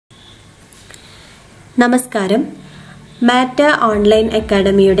നമസ്കാരം. മാറ്റ ഓൺലൈൻ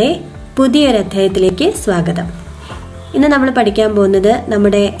അക്കാഡമിയുടെ പുതിയൊരു അധ്യായത്തിലേക്ക് സ്വാഗതം. ഇന്ന് നമ്മൾ പഠിക്കാൻ പോകുന്നത്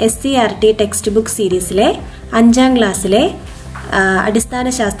നമ്മുടെ SCERT ടെക്സ്റ്റ് ബുക്ക് സീരീസിലെ 5ാം ക്ലാസ്സിലെ അടിസ്ഥാന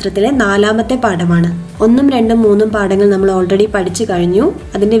ശാസ്ത്രത്തിലെ 4ാമത്തെ പാഠമാണ്. 1ഉം 2ഉം 3ഉം പാഠങ്ങൾ നമ്മൾ ഓൾറെഡി പഠിച്ചു കഴിഞ്ഞു.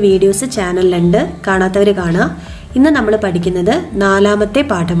 അതിന്റെ വീഡിയോസ് ചാനലിലുണ്ട്, കാണാത്തവർ കാണുക. ഇന്ന് നമ്മൾ പഠിക്കുന്നത് 4ാമത്തെ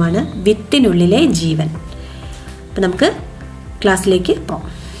പാഠമാണ്, വിത്തിനുള്ളിലെ ജീവൻ. അപ്പം നമുക്ക് ക്ലാസ്സിലേക്ക്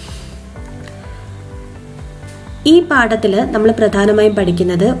പോകാം. ഈ പാഠത്തിൽ നമ്മൾ പ്രധാനമായും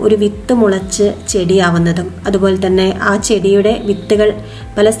പഠിക്കുന്നത് ഒരു വിത്ത് മുളച്ച് ചെടിയാവുന്നതും അതുപോലെ തന്നെ ആ ചെടിയുടെ വിത്തുകൾ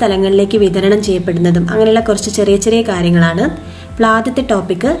പല സ്ഥലങ്ങളിലേക്ക് വിതരണം ചെയ്യപ്പെടുന്നതും അങ്ങനെയുള്ള കുറച്ച് ചെറിയ ചെറിയ കാര്യങ്ങളാണ്. അപ്പോൾ ആദ്യത്തെ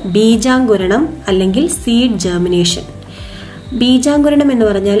ടോപ്പിക്ക് ബീജാങ്കുരണം അല്ലെങ്കിൽ സീഡ് ജെർമിനേഷൻ. ബീജാങ്കുരണം എന്ന്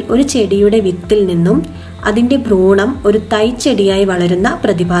പറഞ്ഞാൽ ഒരു ചെടിയുടെ വിത്തിൽ നിന്നും അതിൻ്റെ ഭ്രൂണം ഒരു തൈച്ചെടിയായി വളരുന്ന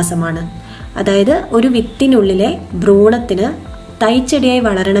പ്രതിഭാസമാണ്. അതായത് ഒരു വിത്തിനുള്ളിലെ ഭ്രൂണത്തിന് തൈച്ചെടിയായി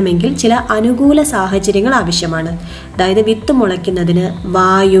വളരണമെങ്കിൽ ചില അനുകൂല സാഹചര്യങ്ങൾ ആവശ്യമാണ്. അതായത് വിത്ത് മുളയ്ക്കുന്നതിന്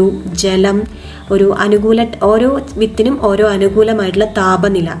വായു, ജലം, ഓരോ വിത്തിനും ഓരോ അനുകൂലമായിട്ടുള്ള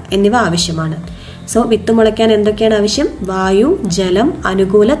താപനില എന്നിവ ആവശ്യമാണ്. സോ വിത്ത് മുളയ്ക്കാൻ എന്തൊക്കെയാണ് ആവശ്യം? വായു, ജലം,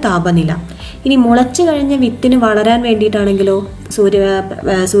 അനുകൂല താപനില. ഇനി മുളച്ചു കഴിഞ്ഞ വിത്തിന് വളരാൻ വേണ്ടിയിട്ടാണെങ്കിലോ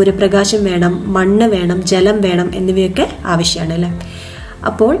സൂര്യപ്രകാശം വേണം, മണ്ണ് വേണം, ജലം വേണം എന്നിവയൊക്കെ ആവശ്യമാണ് അല്ലേ.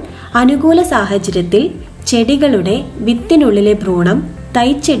 അപ്പോൾ അനുകൂല സാഹചര്യത്തിൽ ചെടികളുടെ വിത്തിനുള്ളിലെ ഭ്രൂണം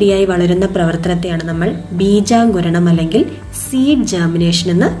തൈച്ചെടിയായി വളരുന്ന പ്രവർത്തനത്തെയാണ് നമ്മൾ ബീജാങ്കുരണം അല്ലെങ്കിൽ സീഡ് ജെർമിനേഷൻ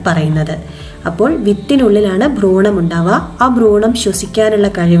എന്ന് പറയുന്നത്. അപ്പോൾ വിത്തിനുള്ളിലാണ് ഭ്രൂണം ഉണ്ടാവുക. ആ ഭ്രൂണം ശ്വസിക്കാനുള്ള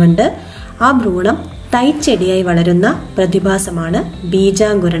കഴിവുണ്ട്. ആ ഭ്രൂണം തൈച്ചെടിയായി വളരുന്ന പ്രതിഭാസമാണ്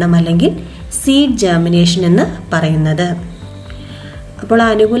ബീജാങ്കുരണം അല്ലെങ്കിൽ സീഡ് ജെർമിനേഷൻ എന്ന് പറയുന്നത്. അപ്പോൾ ആ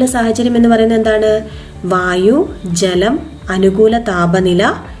അനുകൂല സാഹചര്യം എന്ന് പറയുന്നത് എന്താണ്? വായു, ജലം, അനുകൂല താപനില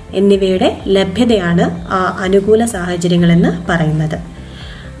എന്നിവയുടെ ലഭ്യതയാണ് ആ അനുകൂല സാഹചര്യങ്ങൾ എന്ന് പറയുന്നത്.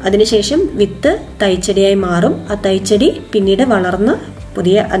 അതിനുശേഷം വിത്ത് തൈച്ചെടിയായി മാറും. ആ തൈച്ചെടി പിന്നീട് വളർന്ന്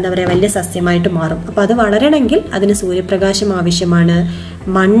വലിയ സസ്യമായിട്ട് മാറും. അപ്പോൾ അത് വളരണമെങ്കിൽ അതിന് സൂര്യപ്രകാശം ആവശ്യമാണ്,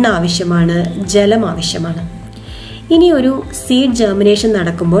 മണ്ണ് ആവശ്യമാണ്, ജലം ആവശ്യമാണ്. ഇനി ഒരു സീഡ് ജെർമിനേഷൻ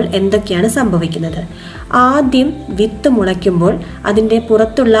നടക്കുമ്പോൾ എന്തൊക്കെയാണ് സംഭവിക്കുന്നത്? ആദ്യം വിത്ത് മുളയ്ക്കുമ്പോൾ അതിൻ്റെ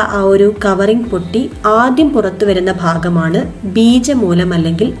പുറത്തുള്ള ആ ഒരു കവറിംഗ് പൊട്ടി ആദ്യം പുറത്തു വരുന്ന ഭാഗമാണ് ബീജമൂലം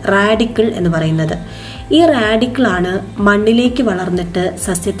അല്ലെങ്കിൽ റാഡിക്കിൾ എന്ന് പറയുന്നത്. ഈ റാഡിക്കിളാണ് മണ്ണിലേക്ക് വളർന്നിട്ട്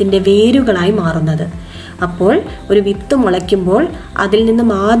സസ്യത്തിൻ്റെ വേരുകളായി മാറുന്നത്. അപ്പോൾ ഒരു വിത്ത് മുളയ്ക്കുമ്പോൾ അതിൽ നിന്നും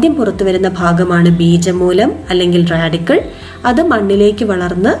ആദ്യം പുറത്തു വരുന്ന ഭാഗമാണ് ബീജമൂലം അല്ലെങ്കിൽ റാഡിക്കിൾ. അത് മണ്ണിലേക്ക്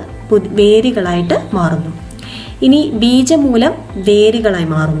വളർന്ന് വേരുകളായിട്ട് മാറുന്നു. ഇനി ബീജമൂലം വേരുകളായി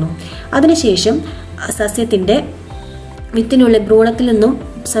മാറുന്നു. അതിനുശേഷം സസ്യത്തിൻ്റെ വിത്തിനുള്ള ഭ്രൂണത്തിൽ നിന്നും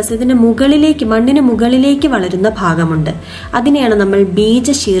സസ്യത്തിന്റെ മുകളിലേക്ക്, മണ്ണിന് മുകളിലേക്ക് വളരുന്ന ഭാഗമുണ്ട്. അതിനെയാണ് നമ്മൾ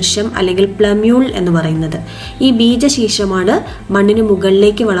ബീജശീർഷം അല്ലെങ്കിൽ പ്ലമ്യൂൾ എന്ന് പറയുന്നത്. ഈ ബീജശീർഷമാണ് മണ്ണിന്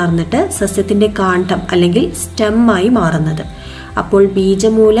മുകളിലേക്ക് വളർന്നിട്ട് സസ്യത്തിന്റെ കാണ്ഡം അല്ലെങ്കിൽ സ്റ്റെമ്മായി മാറുന്നത്. അപ്പോൾ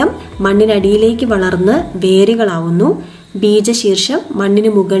ബീജമൂലം മണ്ണിനടിയിലേക്ക് വളർന്ന് വേരുകളാവുന്നു. ബീജശീർഷം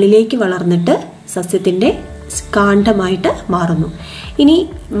മണ്ണിന് മുകളിലേക്ക് വളർന്നിട്ട് സസ്യത്തിന്റെ കാണ്ഡമായിട്ട് മാറുന്നു. ഇനി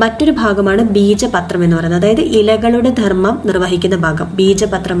മറ്റൊരു ഭാഗമാണ് ബീജപത്രം എന്ന് പറയുന്നത്. അതായത് ഇലകളുടെ ധർമ്മം നിർവഹിക്കുന്ന ഭാഗം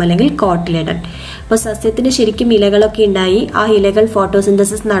ബീജപത്രം അല്ലെങ്കിൽ കോട്ടിലേഡൻ. അപ്പോൾ സസ്യത്തിന് ശരിക്കും ഇലകളൊക്കെ ഉണ്ടായി ആ ഇലകൾ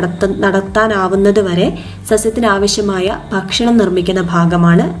ഫോട്ടോസിന്തസിസ് നടത്താനാവുന്നത് വരെ സസ്യത്തിന് ആവശ്യമായ ഭക്ഷണം നിർമ്മിക്കുന്ന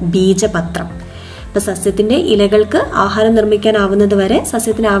ഭാഗമാണ് ബീജപത്രം. അപ്പോൾ സസ്യത്തിന്റെ ഇലകൾക്ക് ആഹാരം നിർമ്മിക്കാനാവുന്നത് വരെ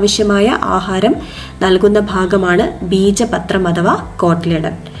സസ്യത്തിന് ആവശ്യമായ ആഹാരം നൽകുന്ന ഭാഗമാണ് ബീജപത്രം അഥവാ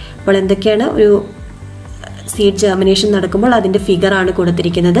കോട്ടിലേഡൻ. അപ്പോൾ എന്തൊക്കെയാണ് ഒരു സീഡ് ജെർമിനേഷൻ നടക്കുമ്പോൾ അതിന്റെ ഫിഗർ ആണ്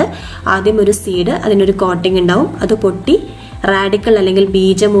കൊടുത്തിരിക്കുന്നത്. ആദ്യം ഒരു സീഡ്, അതിനൊരു കോട്ടിംഗ് ഉണ്ടാവും. അത് പൊട്ടി റാഡിക്കൽ അല്ലെങ്കിൽ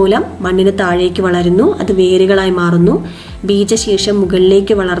ബീജമൂലം മണ്ണിന് താഴേക്ക് വളരുന്നു. അത് വേരുകളായി മാറുന്നു. ബീജശീർഷം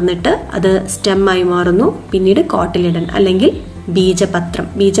മുകളിലേക്ക് വളർന്നിട്ട് അത് സ്റ്റെമ്മായി മാറുന്നു. പിന്നീട് കോട്ടിലിഡൻ അല്ലെങ്കിൽ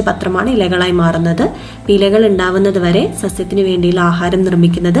ബീജപത്രമാണ് ഇലകളായി മാറുന്നത്. ഇലകൾ ഉണ്ടാവുന്നത് വരെ സസ്യത്തിന് വേണ്ടിയുള്ള ആഹാരം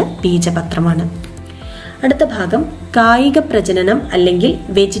നിർമ്മിക്കുന്നത് ബീജപത്രമാണ്. അടുത്ത ഭാഗം കായിക പ്രജനനം അല്ലെങ്കിൽ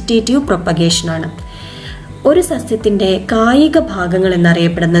വെജിറ്റേറ്റീവ് പ്രൊപ്പഗേഷൻ ആണ്. ഒരു സസ്യത്തിന്റെ കായിക ഭാഗങ്ങൾ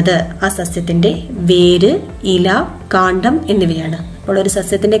എന്നറിയപ്പെടുന്നത് ആ സസ്യത്തിന്റെ വേര്, ഇല, കാണ്ഡം എന്നിവയാണ്. അപ്പോൾ ഒരു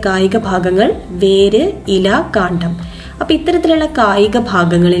സസ്യത്തിന്റെ കായിക ഭാഗങ്ങൾ വേര്, ഇല, കാണ്ഡം. അപ്പൊ ഇത്തരത്തിലുള്ള കായിക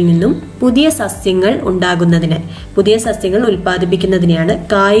ഭാഗങ്ങളിൽ നിന്നും പുതിയ സസ്യങ്ങൾ ഉണ്ടാകുന്നതിന്, പുതിയ സസ്യങ്ങൾ ഉൽപ്പാദിപ്പിക്കുന്നതിനെയാണ്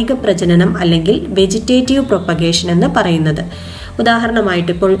കായിക പ്രജനനം അല്ലെങ്കിൽ വെജിറ്റേറ്റീവ് പ്രൊപ്പഗേഷൻ എന്ന് പറയുന്നത്.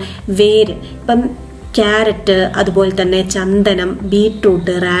 ഉദാഹരണമായിട്ട് ഇപ്പോൾ വേര്, ഇപ്പം ക്യാരറ്റ്, അതുപോലെ തന്നെ ചന്ദനം,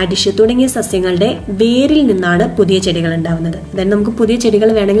 ബീട്രൂട്ട്, റാഡിഷ് തുടങ്ങിയ സസ്യങ്ങളുടെ വേരിൽ നിന്നാണ് പുതിയ ചെടികൾ ഉണ്ടാവുന്നത്. അതായത് നമുക്ക് പുതിയ ചെടികൾ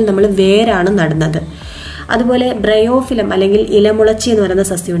വേണമെങ്കിൽ നമ്മൾ വേരാണ് നടുന്നത്. അതുപോലെ ബ്രയോഫിലം അല്ലെങ്കിൽ ഇലമുളച്ചി എന്ന് പറയുന്ന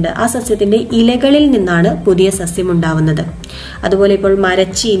സസ്യമുണ്ട്. ആ സസ്യത്തിന്റെ ഇലകളിൽ നിന്നാണ് പുതിയ സസ്യം ഉണ്ടാവുന്നത്. അതുപോലെ ഇപ്പോൾ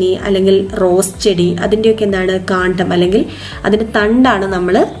മരച്ചീനി അല്ലെങ്കിൽ റോസ് ചെടി അതിൻ്റെയൊക്കെ എന്താണ് കാണ്ഡം അല്ലെങ്കിൽ അതിന്റെ തണ്ടാണ്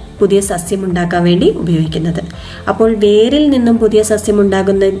നമ്മൾ പുതിയ സസ്യം ഉണ്ടാക്കാൻ വേണ്ടി ഉപയോഗിക്കുന്നത്. അപ്പോൾ വേരിൽ നിന്നും പുതിയ സസ്യം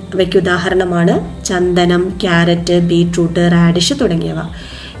ഉണ്ടാകുന്നവയ്ക്ക് ഉദാഹരണമാണ് ചന്ദനം, ക്യാരറ്റ്, ബീട്രൂട്ട്, റാഡിഷ് തുടങ്ങിയവ.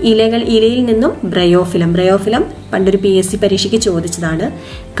 ഇലയിൽ നിന്നും ബ്രയോഫിലം പണ്ടൊരു PSC പരീക്ഷയ്ക്ക് ചോദിച്ചതാണ്.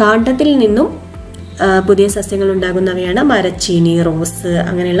 കാണ്ഡത്തിൽ നിന്നും പുതിയ സസ്യങ്ങൾ ഉണ്ടാകുന്നവയാണ് മരച്ചീനി, റോസ്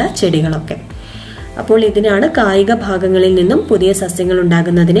അങ്ങനെയുള്ള ചെടികളൊക്കെ. അപ്പോൾ ഇതിനാണ് കായിക ഭാഗങ്ങളിൽ നിന്നും പുതിയ സസ്യങ്ങൾ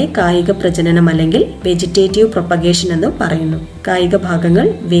ഉണ്ടാകുന്നതിനെ കായിക പ്രജനനം അല്ലെങ്കിൽ വെജിറ്റേറ്റീവ് പ്രൊപ്പഗേഷൻ എന്ന് പറയുന്നു. കായിക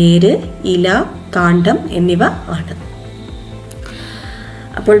ഭാഗങ്ങൾ വേര്, ഇല, കാണ്ഡം എന്നിവ ആണ്.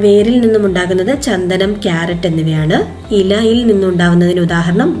 അപ്പോൾ വേരിൽ നിന്നും ഉണ്ടാകുന്നത് ചന്ദനം, ക്യാരറ്റ് എന്നിവയാണ്. ഇലയിൽ നിന്നുണ്ടാവുന്നതിന്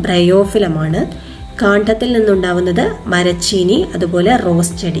ഉദാഹരണം ബ്രയോഫിലമാണ്. കാണ്ഡത്തിൽ നിന്നുണ്ടാവുന്നത് മരച്ചീനി, അതുപോലെ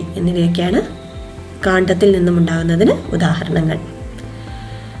റോസ് ചെടി എന്നിവയൊക്കെയാണ് കാണ്ഡത്തിൽ നിന്നും ഉണ്ടാകുന്നതിന് ഉദാഹരണങ്ങൾ.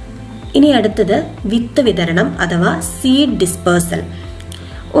 ഇനി അടുത്തത് വിത്ത് വിതരണം അഥവാ സീഡ് ഡിസ്പേഴ്സൽ.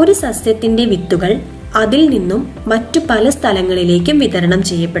 ഒരു സസ്യത്തിന്റെ വിത്തുകൾ അതിൽ നിന്നും മറ്റു പല സ്ഥലങ്ങളിലേക്കും വിതരണം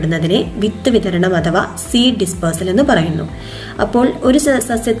ചെയ്യപ്പെടുന്നതിനെ വിത്ത് വിതരണം അഥവാ സീഡ് ഡിസ്പേഴ്സൽ എന്ന് പറയുന്നു. അപ്പോൾ ഒരു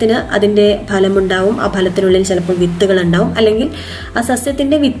സസ്യത്തിന് അതിന്റെ ഫലമുണ്ടാവും, ആ ഫലത്തിനുള്ളിൽ ചിലപ്പോൾ വിത്തുകൾ ഉണ്ടാവും, അല്ലെങ്കിൽ ആ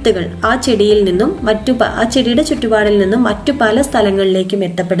സസ്യത്തിന്റെ വിത്തുകൾ ആ ചെടിയിൽ നിന്നും ആ ചെടിയുടെ ചുറ്റുപാടിൽ നിന്നും മറ്റു പല സ്ഥലങ്ങളിലേക്കും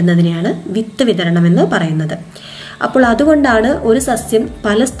എത്തപ്പെടുന്നതിനെയാണ് വിത്ത് വിതരണം എന്ന് പറയുന്നത്. അപ്പോൾ അതുകൊണ്ടാണ് ഒരു സസ്യം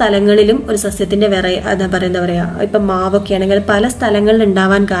പല സ്ഥലങ്ങളിലും ഒരു സസ്യത്തിന്റെ എന്താ പറയാ ഇപ്പൊ മാവൊക്കെ ആണെങ്കിൽ പല സ്ഥലങ്ങളിൽ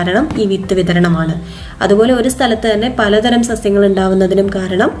ഉണ്ടാവാൻ കാരണം ഈ വിത്ത് വിതരണമാണ്. അതുപോലെ ഒരു സ്ഥലത്ത് തന്നെ പലതരം സസ്യങ്ങൾ ഉണ്ടാവുന്നതിനും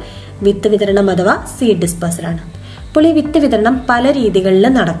കാരണം വിത്ത് വിതരണം അഥവാ സീഡ് ഡിസ്പേഴ്സൽ ആണ്. അപ്പോൾ ഈ വിത്ത് വിതരണം പല രീതികളിൽ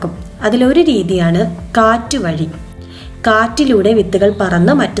നടക്കും. അതിലൊരു രീതിയാണ് കാറ്റുവഴി. കാറ്റിലൂടെ വിത്തുകൾ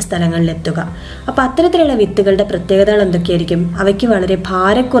പറന്ന് മറ്റു സ്ഥലങ്ങളിൽ എത്തുക. അപ്പൊ അത്തരത്തിലുള്ള വിത്തുകളുടെ പ്രത്യേകതകൾ എന്തൊക്കെയായിരിക്കും? അവയ്ക്ക് വളരെ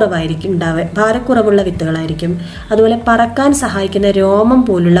ഭാരക്കുറവുള്ള വിത്തുകളായിരിക്കും. അതുപോലെ പറക്കാൻ സഹായിക്കുന്ന രോമം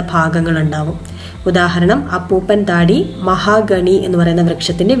പോലുള്ള ഭാഗങ്ങൾ ഉണ്ടാവും. ഉദാഹരണം അപ്പൂപ്പൻ താടി, മഹാഗണി എന്ന് പറയുന്ന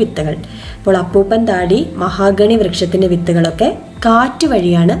വൃക്ഷത്തിന്റെ വിത്തുകൾ. അപ്പോൾ അപ്പൂപ്പൻ താടി, മഹാഗണി വൃക്ഷത്തിന്റെ വിത്തുകളൊക്കെ കാറ്റ്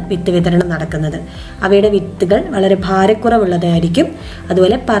വഴിയാണ് വിത്ത് വിതരണം നടക്കുന്നത്. അവയുടെ വിത്തുകൾ വളരെ ഭാരക്കുറവുള്ളതായിരിക്കും.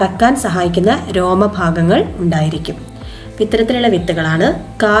 അതുപോലെ പറക്കാൻ സഹായിക്കുന്ന രോമഭാഗങ്ങൾ ഉണ്ടായിരിക്കും. ഇത്തരത്തിലുള്ള വിത്തുകളാണ്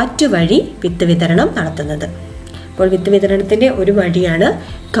കാറ്റുവഴി വിത്ത് വിതരണം നടത്തുന്നത്. അപ്പോൾ വിത്ത് വിതരണത്തിന്റെ ഒരു വഴിയാണ്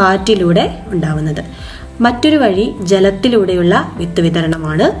കാറ്റിലൂടെ ഉണ്ടാവുന്നത്. മറ്റൊരു വഴി ജലത്തിലൂടെയുള്ള വിത്ത്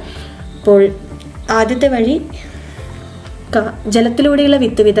വിതരണമാണ്. അപ്പോൾ ആദ്യത്തെ വഴി ജലത്തിലൂടെയുള്ള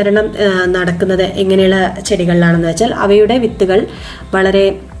വിത്ത് വിതരണം നടക്കുന്നത് എങ്ങനെയുള്ള ചെടികളിലാണെന്ന് വെച്ചാൽ അവയുടെ വിത്തുകൾ വളരെ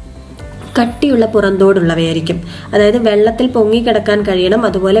കട്ടിയുള്ള പുറന്തോടുള്ളവയായിരിക്കും. അതായത് വെള്ളത്തിൽ പൊങ്ങിക്കിടക്കാൻ കഴിയണം.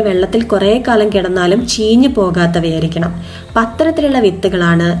 അതുപോലെ വെള്ളത്തിൽ കുറെ കാലം കിടന്നാലും ചീഞ്ഞു പോകാത്തവയായിരിക്കണം. അപ്പം അത്തരത്തിലുള്ള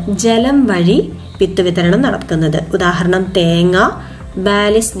വിത്തുകളാണ് ജലം വഴി വിത്ത് വിതരണം നടക്കുന്നത്. ഉദാഹരണം തേങ്ങ,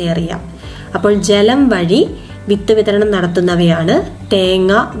 ബാലിസ്നേറിയ. അപ്പോൾ ജലം വഴി വിത്ത് വിതരണം നടത്തുന്നവയാണ്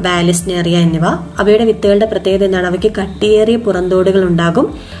തേങ്ങ, ബാലിസ്നേറിയ എന്നിവ. അവയുടെ വിത്തുകളുടെ പ്രത്യേകത എന്താണ്? അവയ്ക്ക് കട്ടിയേറിയ പുറന്തോടുകൾ ഉണ്ടാകും,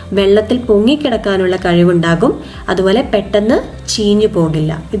 വെള്ളത്തിൽ പൊങ്ങിക്കിടക്കാനുള്ള കഴിവുണ്ടാകും, അതുപോലെ പെട്ടെന്ന് ചീഞ്ഞു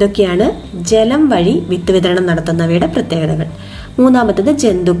പോകില്ല. ഇതൊക്കെയാണ് ജലം വഴി വിത്ത് വിതരണം നടത്തുന്നവയുടെ പ്രത്യേകതകൾ. മൂന്നാമത്തത്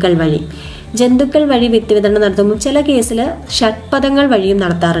ജന്തുക്കൾ വഴി. ജന്തുക്കൾ വഴി വിത്ത് വിതരണം നടത്തുമ്പോൾ ചില കേസിൽ ഷഡ്പദങ്ങൾ വഴിയും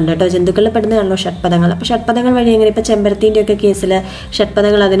നടത്താറുണ്ട് കേട്ടോ. ജന്തുക്കളിൽ പെടുന്നതാണല്ലോ ഷഡ്പദങ്ങൾ. അപ്പോൾ ഷഡ്പദങ്ങൾ വഴി എങ്ങനെ? ഇപ്പം ചെമ്പരത്തിൻ്റെ ഒക്കെ കേസിൽ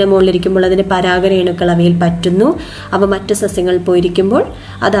ഷഡ്പദങ്ങൾ അതിന് മുകളിലിരിക്കുമ്പോൾ അതിന് പരാഗരേണുക്കൾ അവയിൽ പറ്റുന്നു. അവ മറ്റു സസ്യങ്ങളിൽ പോയിരിക്കുമ്പോൾ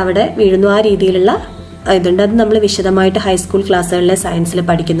അത് അവിടെ വീഴുന്നു. ആ രീതിയിലുള്ള ഇതുണ്ട്. അത് നമ്മൾ വിശദമായിട്ട് ഹൈസ്കൂൾ ക്ലാസ്സുകളിലെ സയൻസിൽ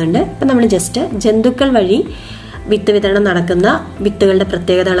പഠിക്കുന്നുണ്ട്. അപ്പം നമ്മൾ ജസ്റ്റ് ജന്തുക്കൾ വഴി വിത്ത് വിതരണം നടക്കുന്ന വിത്തുകളുടെ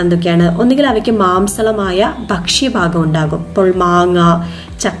പ്രത്യേകതകൾ എന്തൊക്കെയാണ്? ഒന്നുകിൽ അവയ്ക്ക് മാംസളമായ ഭക്ഷ്യഭാഗം ഉണ്ടാകും. ഇപ്പോൾ മാങ്ങ,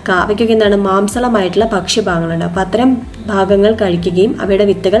 ചക്ക അവയ്ക്കൊക്കെ എന്താണ്? മാംസളമായിട്ടുള്ള ഭക്ഷ്യഭാഗങ്ങളുണ്ട്. അപ്പോൾ അത്തരം ഭാഗങ്ങൾ കഴിക്കുകയും അവയുടെ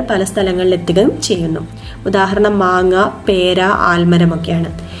വിത്തുകൾ പല സ്ഥലങ്ങളിൽ എത്തുകയും ചെയ്യുന്നു. ഉദാഹരണം മാങ്ങ, പേര,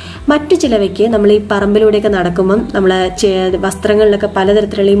 ആൽമരമൊക്കെയാണ്. മറ്റു ചിലവയ്ക്ക് നമ്മൾ ഈ പറമ്പിലൂടെയൊക്കെ നടക്കുമ്പം നമ്മൾ വസ്ത്രങ്ങളിലൊക്കെ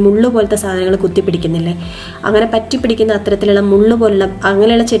പലതരത്തിലുള്ള ഈ മുള്ളു പോലത്തെ സാധനങ്ങൾ കുത്തിപ്പിടിക്കുന്നില്ലേ? അങ്ങനെ പറ്റിപ്പിടിക്കുന്ന അത്തരത്തിലുള്ള മുള്ളു പോലുള്ള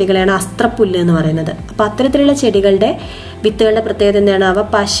അങ്ങനെയുള്ള ചെടികളെയാണ് അസ്ത്രപ്പുല്ല് എന്ന് പറയുന്നത്. അപ്പോൾ അത്തരത്തിലുള്ള ചെടികളുടെ വിത്തുകളുടെ പ്രത്യേകത എന്താണ്? അവ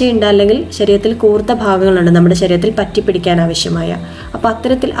പശയുണ്ട്, അല്ലെങ്കിൽ ശരീരത്തിൽ കൂർത്ത ഭാഗങ്ങളുണ്ട് നമ്മുടെ ശരീരത്തിൽ പറ്റിപ്പിടിക്കാൻ ആവശ്യമായ.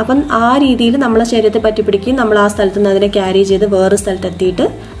 അപ്പം ആ രീതിയിൽ നമ്മളെ ശരീരത്തിൽ പറ്റിപ്പിടിക്കുകയും നമ്മൾ ആ സ്ഥലത്ത് നിന്ന് അതിനെ ക്യാരി ചെയ്ത് വേറൊരു സ്ഥലത്ത് എത്തിയിട്ട്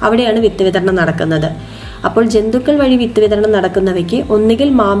അവിടെയാണ് വിത്ത് വിതരണം നടക്കുന്നത്. അപ്പോൾ ജന്തുക്കൾ വഴി വിത്ത് വിതരണം നടക്കുന്നവയ്ക്ക് ഒന്നുകിൽ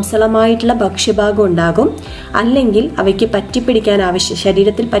മാംസളമായിട്ടുള്ള ഭക്ഷ്യഭാഗം ഉണ്ടാകും, അല്ലെങ്കിൽ അവയ്ക്ക്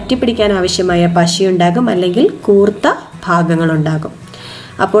ശരീരത്തിൽ പറ്റിപ്പിടിക്കാൻ ആവശ്യമായ പശയുണ്ടാകും, അല്ലെങ്കിൽ കൂർത്ത ഭാഗങ്ങളുണ്ടാകും.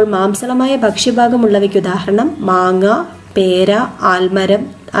 അപ്പോൾ മാംസളമായ ഭക്ഷ്യഭാഗമുള്ളവയ്ക്ക് ഉദാഹരണം മാങ്ങ, പേര,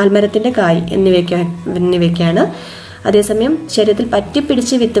 ആൽമരത്തിന്റെ കായ് എന്നിവയ്ക്കാണ്. അതേസമയം ശരീരത്തിൽ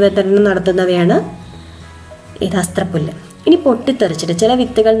പറ്റിപ്പിടിച്ച് വിത്ത് വിതരണം നടത്തുന്നവയാണ് അസ്ത്രപ്പുല്ല്. ഇനി പൊട്ടിത്തെറിച്ചിട്ട് ചില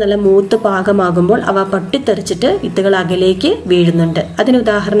വിത്തുകൾ നല്ല മൂത്ത് പാകമാകുമ്പോൾ അവ പൊട്ടിത്തെറിച്ചിട്ട് വിത്തുകൾ അകലേക്ക് വീഴുന്നുണ്ട്. അതിന്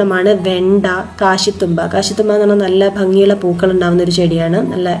ഉദാഹരണമാണ് വെണ്ട, കാശിത്തുമ്പ. കാശിത്തുമ്പ എന്ന് പറഞ്ഞാൽ നല്ല ഭംഗിയുള്ള പൂക്കൾ ഉണ്ടാകുന്ന ഒരു ചെടിയാണ്,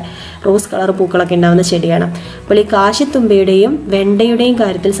 നല്ല റോസ് കളർ പൂക്കളൊക്കെ ഉണ്ടാകുന്ന ചെടിയാണ്. അപ്പോൾ ഈ കാശിത്തുമ്പയുടെയും വെണ്ടയുടെയും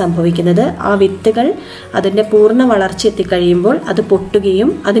കാര്യത്തിൽ സംഭവിക്കുന്നത് ആ വിത്തുകൾ അതിൻ്റെ പൂർണ്ണ വളർച്ച എത്തിക്കഴിയുമ്പോൾ അത്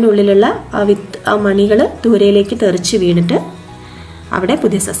പൊട്ടുകയും അതിനുള്ളിലുള്ള ആ മണികൾ ദൂരയിലേക്ക് തെറിച്ച് വീണിട്ട് അവിടെ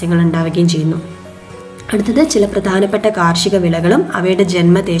പുതിയ സസ്യങ്ങൾ ഉണ്ടാവുകയും ചെയ്യുന്നു. അടുത്തത് ചില പ്രധാനപ്പെട്ട കാർഷിക വിളകളും അവയുടെ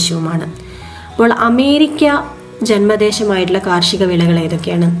ജന്മദേശവുമാണ്. അപ്പോൾ അമേരിക്ക ജന്മദേശമായിട്ടുള്ള കാർഷിക വിളകൾ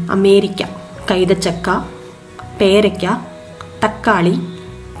ഏതൊക്കെയാണ്? അമേരിക്ക കൈതച്ചക്ക, പേരയ്ക്ക, തക്കാളി,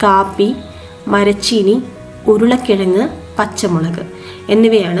 കാപ്പി, മരച്ചീനി, ഉരുളക്കിഴങ്ങ്, പച്ചമുളക്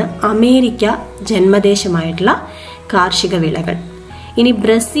എന്നിവയാണ് അമേരിക്ക ജന്മദേശമായിട്ടുള്ള കാർഷിക വിളകൾ. ഇനി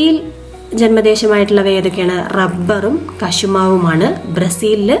ബ്രസീൽ ജന്മദേശമായിട്ടുള്ളവ ഏതൊക്കെയാണ്? റബ്ബറും കശുമാവുമാണ്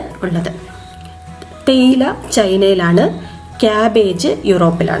ബ്രസീലിൽ ഉള്ളത്. തേയില ചൈനയിലാണ്, ക്യാബേജ്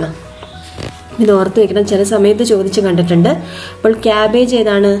യൂറോപ്പിലാണ്. ഇത് ഓർത്ത് വെക്കണം, ചില സമയത്ത് ചോദിച്ച് കണ്ടിട്ടുണ്ട്. അപ്പോൾ ക്യാബേജ്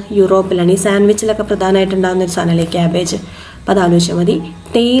ഏതാണ്? യൂറോപ്പിലാണ്. ഈ സാൻഡ്വിച്ചിലൊക്കെ പ്രധാനമായിട്ടുണ്ടാകുന്ന ഒരു സാധനമല്ലേ ക്യാബേജ്, അപ്പോൾ അത് ആലോചിച്ചാൽ മതി.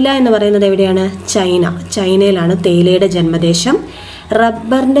 തേയില എന്ന് പറയുന്നത് എവിടെയാണ്? ചൈനയിലാണ് തേയിലയുടെ ജന്മദേശം.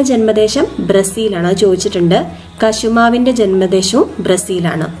 റബ്ബറിൻ്റെ ജന്മദേശം ബ്രസീലാണ്, അത് ചോദിച്ചിട്ടുണ്ട്. കശുമാവിൻ്റെ ജന്മദേശവും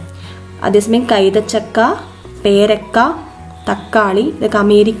ബ്രസീലാണ്. അതേസമയം കൈതച്ചക്ക, പേരക്ക, തക്കാളി, ഇതൊക്കെ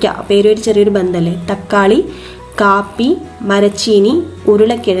അമേരിക്ക, പേരൊരു ചെറിയൊരു ബന്ധമല്ലേ. തക്കാളി, കാപ്പി, മരച്ചീനി,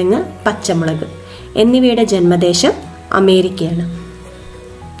 ഉരുളക്കിഴങ്ങ്, പച്ചമുളക് എന്നിവയുടെ ജന്മദേശം അമേരിക്കയാണ്.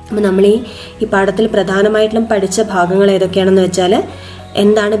 അപ്പോൾ നമ്മൾ ഈ പാഠത്തിൽ പ്രധാനമായിട്ടും പഠിച്ച ഭാഗങ്ങൾ ഏതൊക്കെയാണെന്ന് വെച്ചാൽ,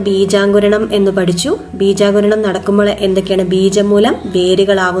 എന്താണ് ബീജാങ്കുരണം എന്ന് പഠിച്ചു. ബീജാങ്കുരണം നടക്കുമ്പോൾ എന്തൊക്കെയാണ്? ബീജമൂലം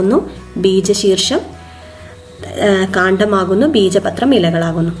വേരുകളാവുന്നു, ബീജശീർഷം കാണ്ഡമാകുന്നു, ബീജപത്രം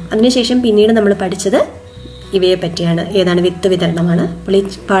ഇലകളാകുന്നു. അതിനുശേഷം പിന്നീട് നമ്മൾ പഠിച്ചത് ഇവയെ പറ്റിയാണ്. ഏതാണ്? വിത്ത് വിതരണമാണ്. അപ്പോൾ ഈ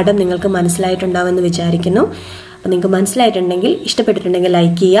പാഠം നിങ്ങൾക്ക് മനസ്സിലായിട്ടുണ്ടാവുമെന്ന് വിചാരിക്കുന്നു. അപ്പോൾ നിങ്ങൾക്ക് മനസ്സിലായിട്ടുണ്ടെങ്കിൽ, ഇഷ്ടപ്പെട്ടിട്ടുണ്ടെങ്കിൽ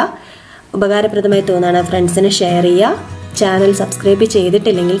ലൈക്ക് ചെയ്യുക. ഉപകാരപ്രദമായി തോന്നുകയാണ് ഫ്രണ്ട്സിന് ഷെയർ ചെയ്യുക. ചാനൽ സബ്സ്ക്രൈബ്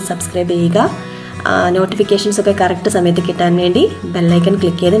ചെയ്തിട്ടില്ലെങ്കിൽ സബ്സ്ക്രൈബ് ചെയ്യുക. നോട്ടിഫിക്കേഷൻസ് ഒക്കെ കറക്റ്റ് സമയത്ത് കിട്ടാൻ വേണ്ടി ബെല്ലൈക്കൺ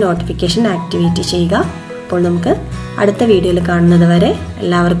ക്ലിക്ക് ചെയ്ത് നോട്ടിഫിക്കേഷൻ ആക്ടിവേറ്റ് ചെയ്യുക. അപ്പോൾ നമുക്ക് അടുത്ത വീഡിയോയിൽ കാണുന്നത് വരെ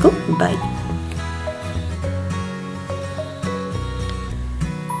എല്ലാവർക്കും ബൈ.